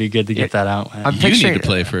 it would be good to get that out. You need to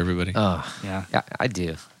play for everybody. Oh, yeah, I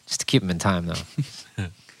do. Just to keep them in time, though.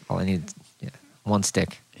 All I need, one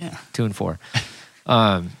stick. Yeah. 2 and 4.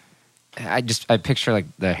 I picture like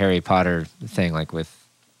the Harry Potter thing, like with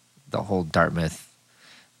the whole Dartmouth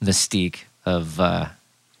mystique of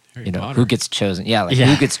who gets chosen. Yeah,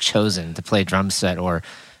 who gets chosen to play drum set or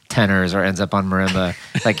tenors or ends up on marimba.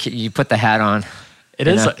 Like you put the hat on. It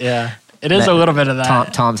is a little bit of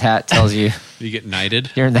that. Tom's hat tells you. You get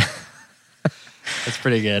knighted. You're in the. That's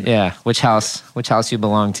pretty good. Yeah, which house you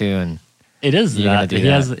belong to, and It is You're gonna that. do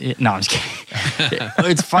that. No, I'm just kidding.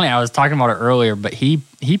 It's funny. I was talking about it earlier, but he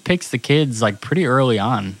picks the kids like pretty early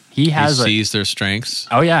on. He has sees their strengths.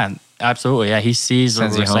 Oh yeah, absolutely. Yeah, he sees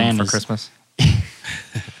what Sends we're you home saying for is, Christmas.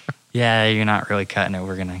 yeah, you're not really cutting it.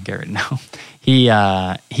 We're gonna get rid. No, he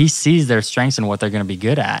sees their strengths and what they're gonna be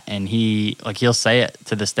good at, and he'll say it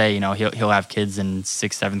to this day. You know, he'll have kids in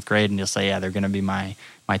 6th, 7th grade, and he'll say, yeah, they're gonna be my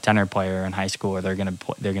tenor player in high school, or they're gonna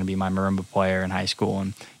be my marimba player in high school,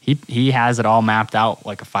 and he has it all mapped out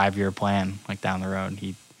like a 5-year plan, like down the road.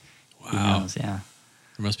 He knows, yeah.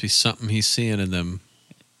 There must be something he's seeing in them.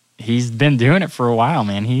 He's been doing it for a while,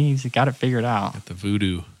 man. He's got it figured out. Got the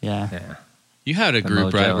voodoo. Yeah. You had a The group,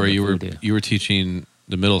 mojo right, and where the you voodoo. were teaching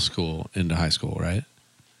the middle school into high school, right?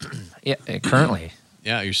 Yeah. Currently.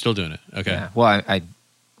 Yeah, you're still doing it. Okay. Yeah. Well,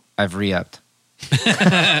 I've re-upped.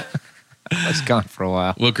 I was gone for a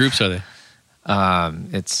while. What groups are they?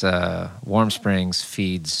 It's Warm Springs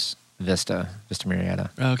feeds Vista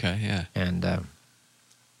Murrieta. Oh, okay, yeah. And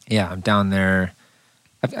yeah, I'm down there.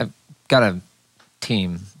 I've got a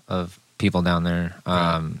team of people down there.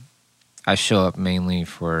 I show up mainly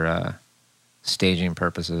for staging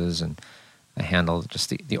purposes, and I handle just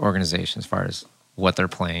the organization as far as what they're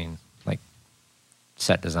playing, like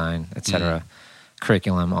set design, etc.,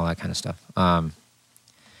 curriculum, all that kind of stuff.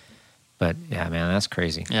 But yeah, man, that's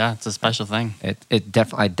crazy. Yeah, it's a special thing.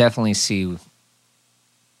 I definitely see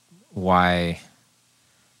why.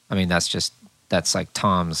 I mean, that's like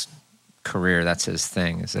Tom's career. That's his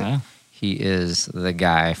thing. Is that he is the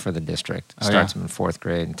guy for the district. Starts him in 4th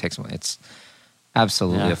grade and takes him. It's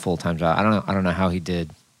absolutely a full-time job. I don't know how he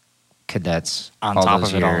did cadets on all top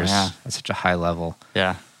those of it all. years Yeah, at such a high level.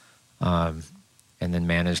 Yeah. And then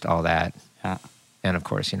managed all that. Yeah. And of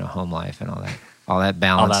course, home life and all that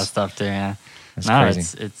balance. All that stuff too. Yeah. That's No,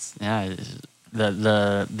 crazy. it's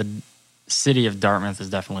the city of Dartmouth is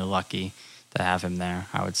definitely lucky to have him there,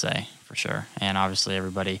 I would say, for sure. And obviously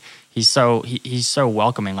everybody, he's so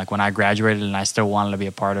welcoming. Like when I graduated and I still wanted to be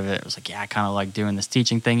a part of it was like, yeah, I kind of like doing this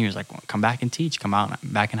teaching thing. He was like, well, come back and teach, come out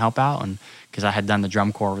back and help out. And because I had done the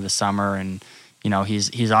drum corps over the summer, and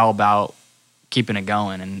he's all about keeping it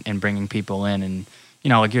going and bringing people in. And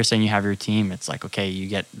like you're saying, you have your team. It's like, okay, you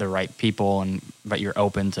get the right people, but you're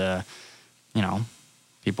open to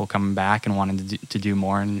people coming back and wanting to do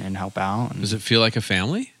more and help out. And Does it feel like a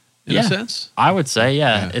family in a sense? I would say,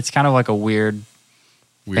 yeah. It's kind of like a weird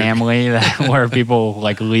family where people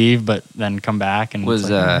like leave but then come back. And Was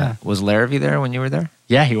Larrabee there when you were there?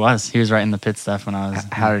 Yeah, he was. He was right in the pit stuff when I was.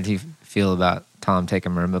 How did he feel about Tom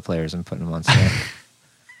taking marimba players and putting them on stage?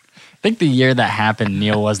 I think the year that happened,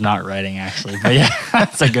 Neil was not writing actually, but yeah,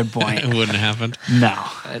 that's a good point. It wouldn't have happened. No.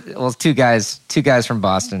 Well, two guys from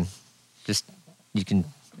Boston. Just you can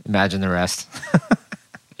imagine the rest.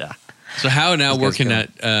 Yeah. So how now Those guys working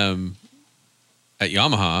at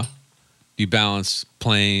Yamaha, do you balance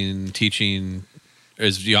playing, teaching?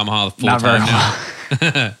 Is Yamaha full Not very time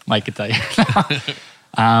now? Mike could tell you.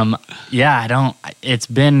 Yeah, I don't. It's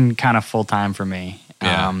been kind of full time for me.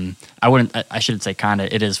 Yeah. I shouldn't say kind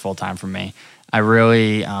of. It is full time for me. I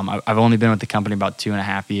really, I've only been with the company about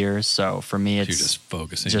 2.5 years. So for me, it's You're just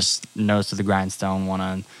focusing. just nose to the grindstone. Want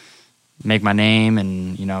to make my name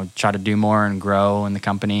and try to do more and grow in the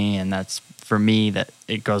company. And that's for me. That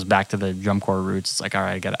it goes back to the drum corps roots. It's like, all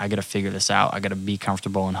right, I got to figure this out. I got to be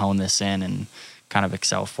comfortable and hone this in and kind of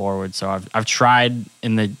excel forward. So I've tried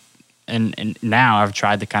and now I've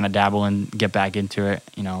tried to kind of dabble and get back into it.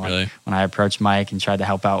 Really? When I approached Mike and tried to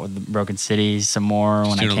help out with the Broken Cities some more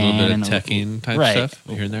when I doing can. a little bit and of teching type right, stuff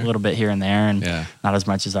here and there? A little bit here and there, and not as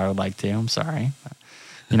much as I would like to. I'm sorry. But,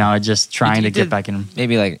 just trying to get back in.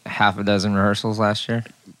 Maybe like half a dozen rehearsals last year.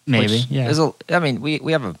 Maybe, yeah.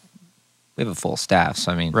 We have a full staff,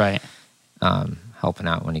 so right. Helping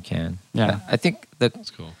out when you can. Yeah. I think That's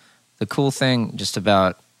cool. the cool thing just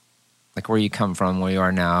about like where you come from, where you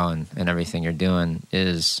are now, and everything you're doing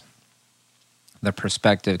is the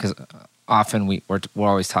perspective. Because often we're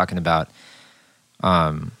always talking about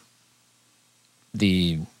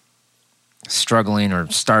the struggling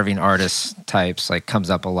or starving artist types. Like comes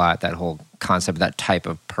up a lot, that whole concept of that type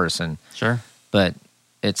of person. Sure. But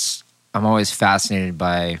I'm always fascinated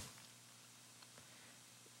by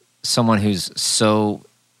someone who's so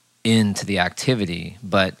into the activity,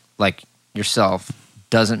 but like yourself,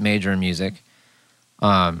 doesn't major in music,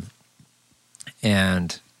 and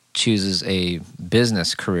chooses a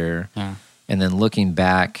business career. Yeah. And then looking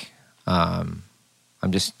back, I'm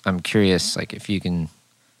curious, like if you can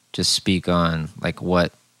just speak on like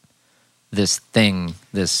what this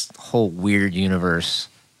whole weird universe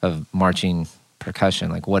of marching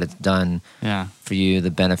percussion, like what it's done for you,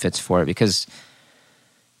 the benefits for it, because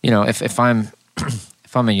if I'm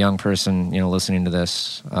if I'm a young person, listening to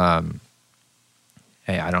this,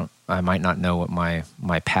 hey, I might not know what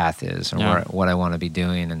my path is or what I want to be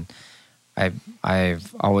doing, and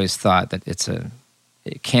I've always thought that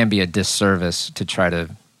it can be a disservice to try to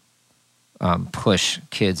push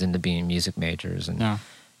kids into being music majors, and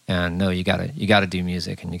no, you gotta do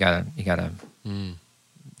music, and you gotta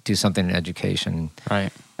do something in education.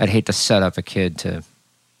 Right. I'd hate to set up a kid to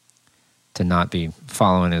not be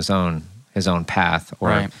following his own path,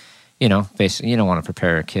 or basically, you don't want to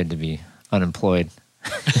prepare a kid to be unemployed,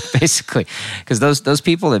 basically, because those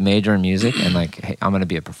people that major in music and like, hey, I'm going to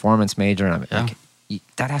be a performance major, and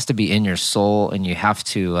that has to be in your soul, and you have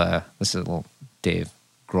to. This is a little Dave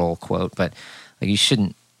Grohl quote, but like you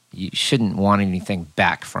shouldn't want anything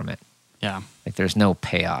back from it. Yeah, like there's no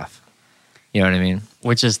payoff. You know what I mean?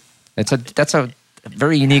 Which is that's a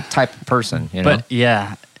very unique type of person. But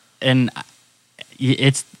yeah, and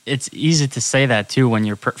it's easy to say that too when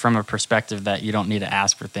you're from a perspective that you don't need to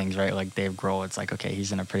ask for things, right? Like Dave Grohl, it's like, okay,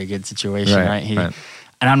 he's in a pretty good situation, right?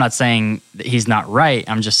 And I'm not saying that he's not right.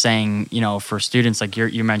 I'm just saying, for students like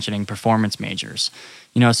you're mentioning performance majors,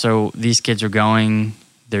 so these kids are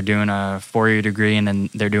they're doing a 4-year degree and then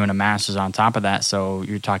they're doing a master's on top of that. So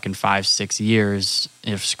you're talking 5-6 years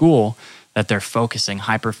of school that they're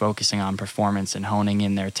hyper focusing on performance and honing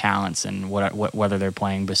in their talents and whether they're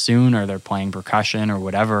playing bassoon or they're playing percussion or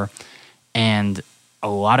whatever. And a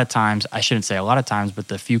lot of times, I shouldn't say a lot of times, but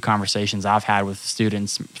the few conversations I've had with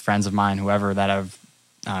students, friends of mine, whoever that have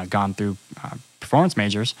gone through performance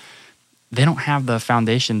majors, they don't have the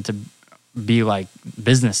foundation to be like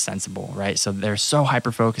business sensible, right? So they're so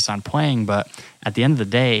hyper focused on playing, but at the end of the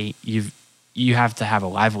day, you have to have a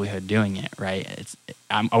livelihood doing it, right?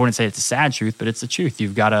 I wouldn't say it's a sad truth, but it's the truth.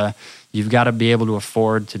 You've got to be able to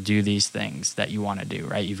afford to do these things that you want to do,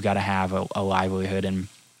 right? You've got to have a livelihood, and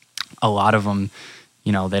a lot of them,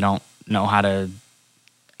 they don't know how to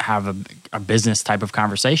have a business type of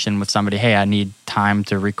conversation with somebody. Hey, I need time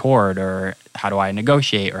to record, or how do I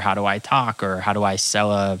negotiate, or how do I talk, or how do I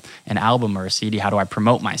sell an album or a CD? How do I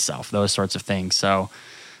promote myself? Those sorts of things. So,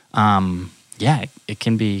 yeah, it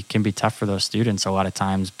can be tough for those students a lot of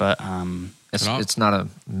times, but it's not a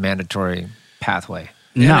mandatory pathway.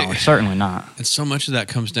 No, certainly not. And so much of that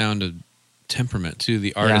comes down to temperament too.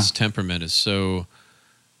 The artist's temperament is so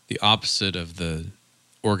the opposite of the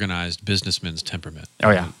organized businessman's temperament.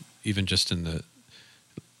 Oh yeah, even just in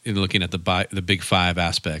looking at the big five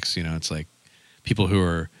aspects, it's like people who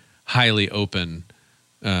are highly open.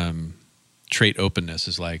 Trait openness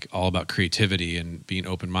is like all about creativity and being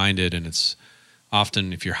open-minded, and it's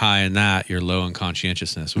often, if you're high in that, you're low in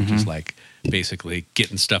conscientiousness, which is like basically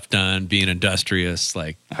getting stuff done, being industrious,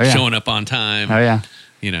 like showing up on time. Oh yeah,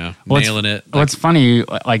 nailing it. What's funny,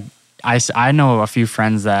 like I know a few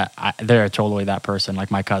friends that they're totally that person.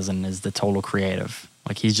 Like my cousin is the total creative.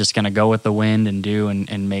 Like he's just gonna go with the wind and do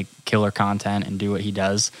and make killer content and do what he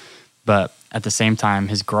does. But at the same time,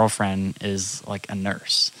 his girlfriend is like a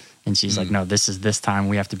nurse. And she's like, no, this is this time.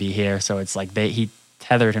 We have to be here. So it's like he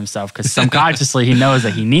tethered himself because subconsciously he knows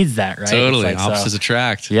that he needs that, right? Totally. Like, opposites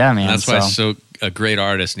attract. Yeah, man. And that's why a great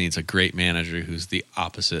artist needs a great manager who's the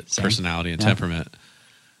opposite personality and temperament.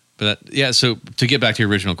 But so to get back to your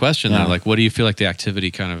original question, though, like what do you feel like the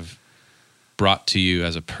activity kind of brought to you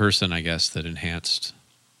as a person, I guess, that enhanced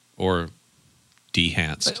or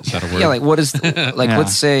dehanced? Is that a word? Yeah, like what is,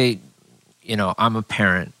 let's say, I'm a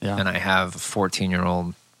parent and I have a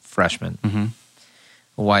 14-year-old freshman. Mm-hmm.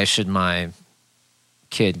 Why should my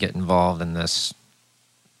kid get involved in this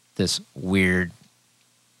weird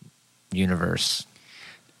universe?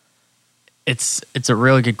 It's a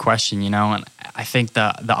really good question, and I think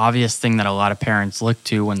the obvious thing that a lot of parents look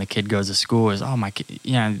to when the kid goes to school is, oh, my kid,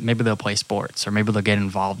 maybe they'll play sports or maybe they'll get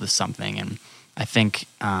involved with something. And I think,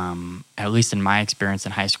 at least in my experience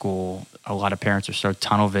in high school, a lot of parents are so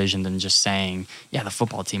tunnel visioned and just saying, yeah, the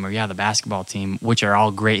football team or the basketball team, which are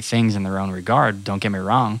all great things in their own regard. Don't get me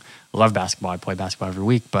wrong. I love basketball. I play basketball every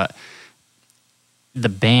week, but the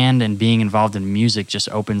band and being involved in music just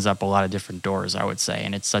opens up a lot of different doors, I would say.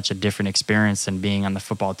 And it's such a different experience than being on the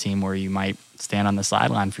football team where you might stand on the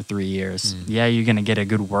sideline for 3 years. Yeah, you're going to get a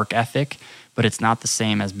good work ethic, but it's not the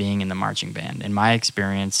same as being in the marching band. In my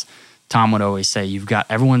experience, Tom would always say,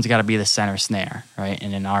 everyone's got to be the center snare, right?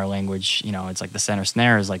 And in our language, it's like the center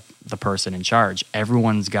snare is like the person in charge.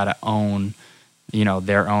 Everyone's got to own,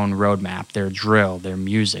 their own roadmap, their drill, their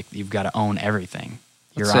music. You've got to own everything.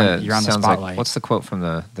 You're on the spotlight. Like, what's the quote from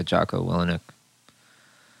the Jocko Willenick?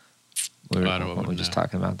 We I were just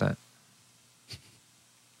talking about that.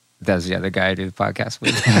 That's the other guy I do the podcast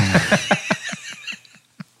with.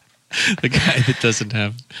 The guy that doesn't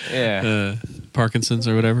have Parkinson's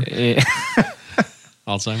or whatever. Yeah.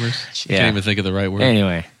 Alzheimer's. Yeah. Can't even think of the right word.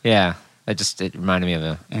 Anyway, yeah. It reminded me of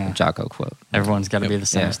a Jocko quote. Everyone's got to be the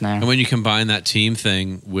same as now. And when you combine that team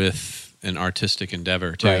thing with an artistic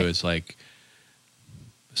endeavor too, Right. it's like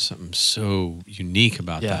something so unique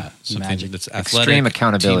about that. Something magic. that's athletic, Extreme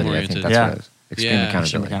accountability. I think team-oriented, that's what it is. Extreme Yeah. accountability.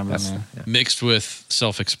 Extreme accountability, That's- mixed with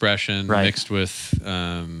self-expression, Right. mixed with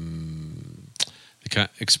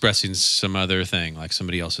expressing some other thing, like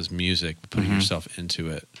somebody else's music, putting yourself into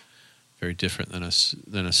it. Very different than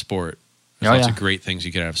a sport. There's lots of great things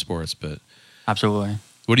you get out of sports, but Absolutely.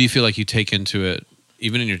 what do you feel like you take into it,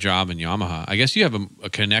 even in your job in Yamaha? I guess you have a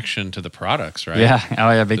connection to the products, right? Yeah. Oh,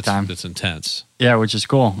 yeah. Big That's, time. That's intense. Yeah, which is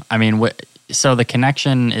cool. I mean, so the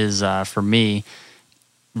connection is for me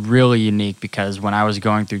really unique because when I was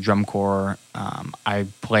going through drum corps, I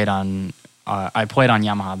played on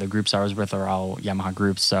Yamaha. The groups I was with are all Yamaha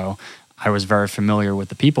groups, so I was very familiar with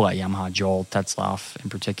the people at Yamaha, Joel Tetzlaff in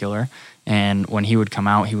particular. And when he would come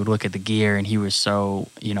out, he would look at the gear, and he was so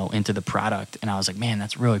into the product. And I was like, man,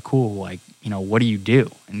 that's really cool. Like, what do you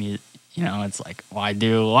do? And it's like, well, I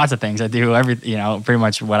do lots of things. I do pretty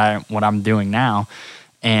much what I'm doing now.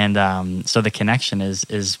 And so the connection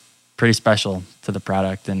is pretty special to the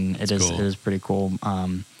product, and it is pretty cool.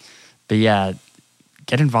 But yeah,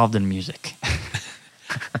 get involved in music.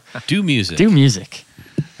 Do music. Do music.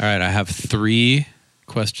 All right, I have 3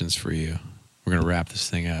 questions for you. We're going to wrap this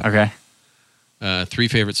thing up. Okay. 3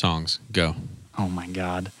 favorite songs. Go. Oh my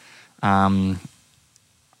God. I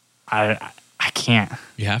can't.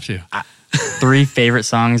 You have to. 3 favorite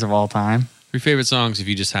songs of all time. 3 favorite songs if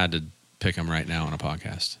you just had to pick them right now on a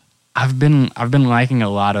podcast. I've been liking a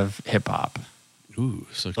lot of hip hop. Ooh,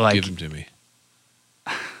 so Like- give them to me.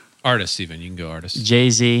 Artists, even. You can go artists.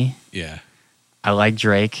 Jay-Z. Yeah. I like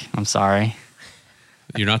Drake. I'm sorry.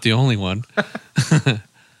 You're not the only one.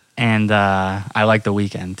 And I like The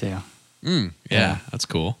Weeknd too. Yeah, that's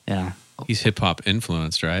cool. Yeah. He's hip hop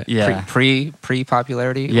influenced, right? Yeah. Pre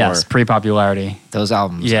popularity. Yes. Or Popularity. those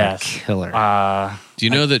albums Yes. are killer. Do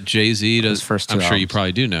you know that Jay-Z does? Those first 2 I'm sure you albums.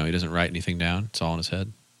 probably do know. He doesn't write anything down. It's all in his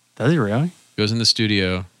head. Does he really? Goes in the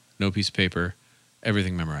studio, no piece of paper,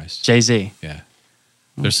 everything memorized. Jay-Z. Yeah.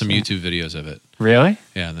 There's some shit. YouTube videos of it. Really?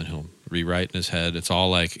 Yeah, and then he'll rewrite in his head. It's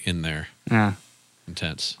all like in there. Yeah.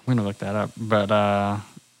 Intense. I'm gonna look that up. But I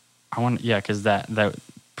want because that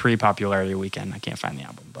pre-popularity Weekend, I can't find the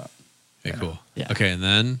album, but Okay, cool. Yeah. Okay, and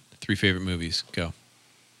then 3 favorite movies. Go.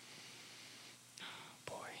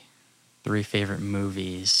 boy. 3 favorite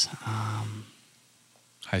movies.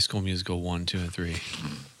 High School Musical 1, 2, and 3.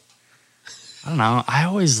 I don't know. I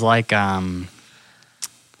always like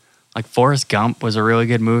Forrest Gump was a really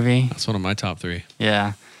good movie. That's one of my top 3.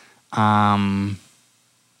 Yeah.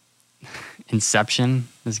 Inception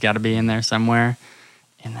has got to be in there somewhere.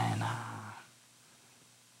 And then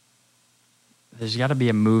there's got to be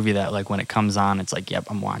a movie that like when it comes on, it's like, yep,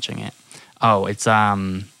 I'm watching it. Oh, it's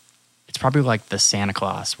probably like the Santa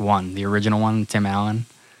Claus one, the original one, Tim Allen.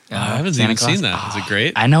 I haven't Santa even Claus. seen that. Is it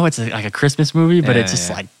great? I know it's like a Christmas movie, but Yeah, it's just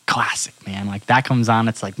yeah. like classic, man. Like that comes on,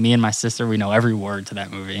 it's like me and my sister, we know every word to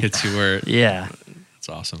that movie. Hits you where Yeah. it's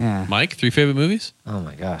awesome. Yeah. Mike, 3 favorite movies? Oh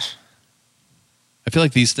my gosh. I feel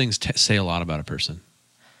like these things say a lot about a person.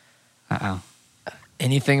 Uh-oh.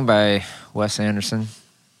 Anything by Wes Anderson.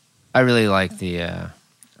 I really like the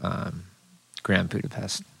Grand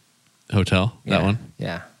Budapest. Hotel, that Yeah, one?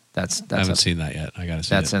 Yeah, that's I haven't up- seen that yet. I got to see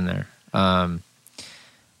that's it. in there.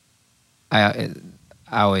 I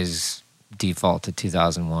always default to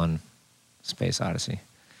 2001: Space Odyssey.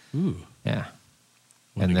 Ooh. Yeah,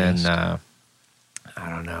 What and a then guess. I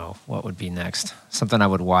don't know what would be next. Something I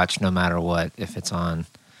would watch no matter what if it's on.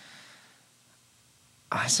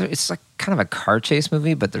 So it's like kind of a car chase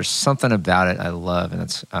movie, but there's something about it I love, and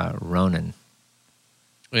it's Ronin.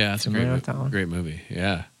 Yeah, it's a Familiar with that one? great movie.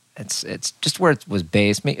 Yeah. It's just where it was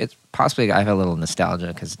based. It's possibly I have a little nostalgia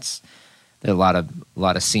because there are a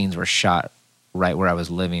lot of scenes were shot right where I was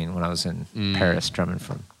living when I was in Paris drumming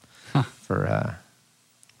for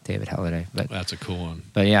David Halliday. But That's a cool one.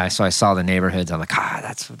 yeah, so I saw the neighborhoods. I'm like,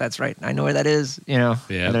 that's right. I know where that is. Yeah.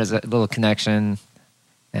 And there's a little connection,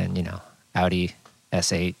 and Audi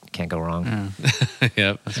S8 can't go wrong.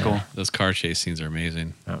 Yep. That's cool. Those car chase scenes are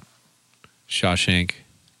amazing. Yep. Shawshank,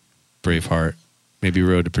 Braveheart, maybe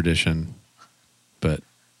Road to Perdition, but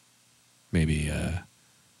maybe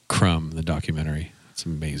Crumb, the documentary. It's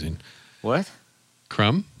amazing. What?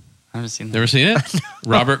 Crumb? I haven't seen that. Never seen it?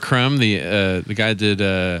 Robert Crumb, the guy did,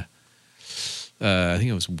 I think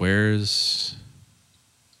it was Where's...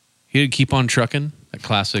 He did Keep on Truckin', that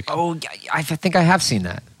classic. Oh, I think I have seen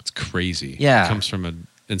that. It's crazy. Yeah. It comes from an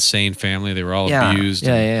insane family. They were all Yeah, abused.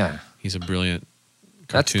 yeah, and yeah. He's a brilliant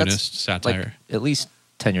That's cartoonist, satire. Like at least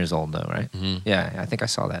 10 years old, though, right? Mhm. Yeah, I think I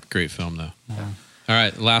saw that. Great film, though. Yeah. All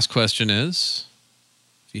right, last question is: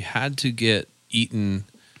 if you had to get eaten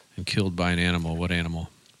and killed by an animal, what animal?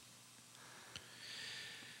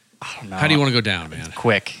 I don't know. How do you want to go down, man?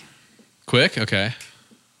 Quick, Quick? Okay.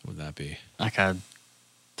 What would that be? like a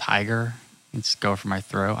tiger. Just go for my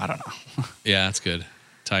throat. I don't know. Yeah, that's good.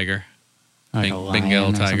 Tiger. Like Bengal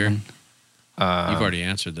lion or tiger. something. You've already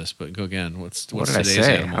answered this, but go again. What's What did I today's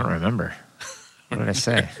say? animal? I don't remember. What did I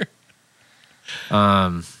say?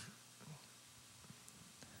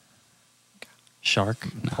 Shark.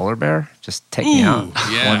 Polar bear? Just take me out.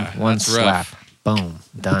 yeah, one that's slap. rough. Boom.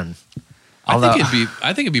 Done. I Although-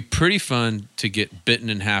 think it'd be pretty fun to get bitten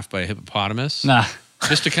in half by a hippopotamus, Nah.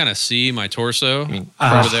 just to kind of see my torso I mean,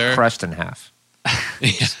 over there. crushed in half.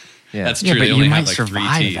 Yeah, Yeah. that's Yeah, true. but They you only might have like 3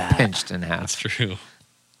 survive teeth. that. Pinched in That's half. true.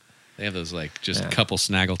 They have those like just Yeah. couple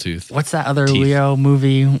snaggletooth. What's that other Teeth. Leo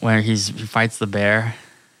movie where he fights the bear?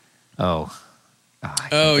 Oh. I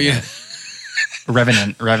can't Oh think yeah, of it.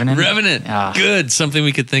 Revenant. Revenant. Ah. Good. Something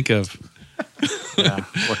we could think of. Yeah.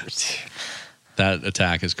 Worse. That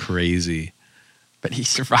attack is crazy. But he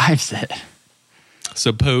survives it.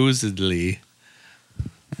 Supposedly.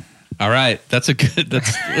 All right, that's a good.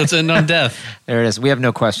 Let's end on death. There it is. We have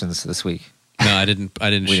no questions this week. No, I didn't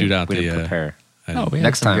shoot out we the. didn't prepare. I Oh, didn't- we had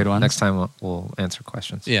Next some time, good ones. next time we'll answer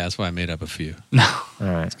questions. yeah, that's why I made up a few. No. All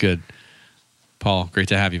right. Good. Paul, great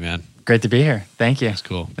to have you, man. Great to be here. Thank you. That's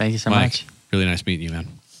cool. Thank you so Mike, much. really nice meeting you, man.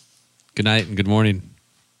 Good night and good morning.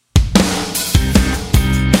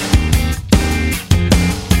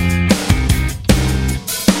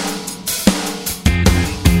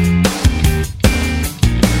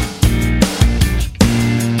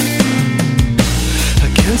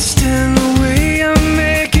 I can't stand the way I'm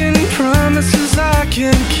making promises I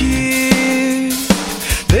can't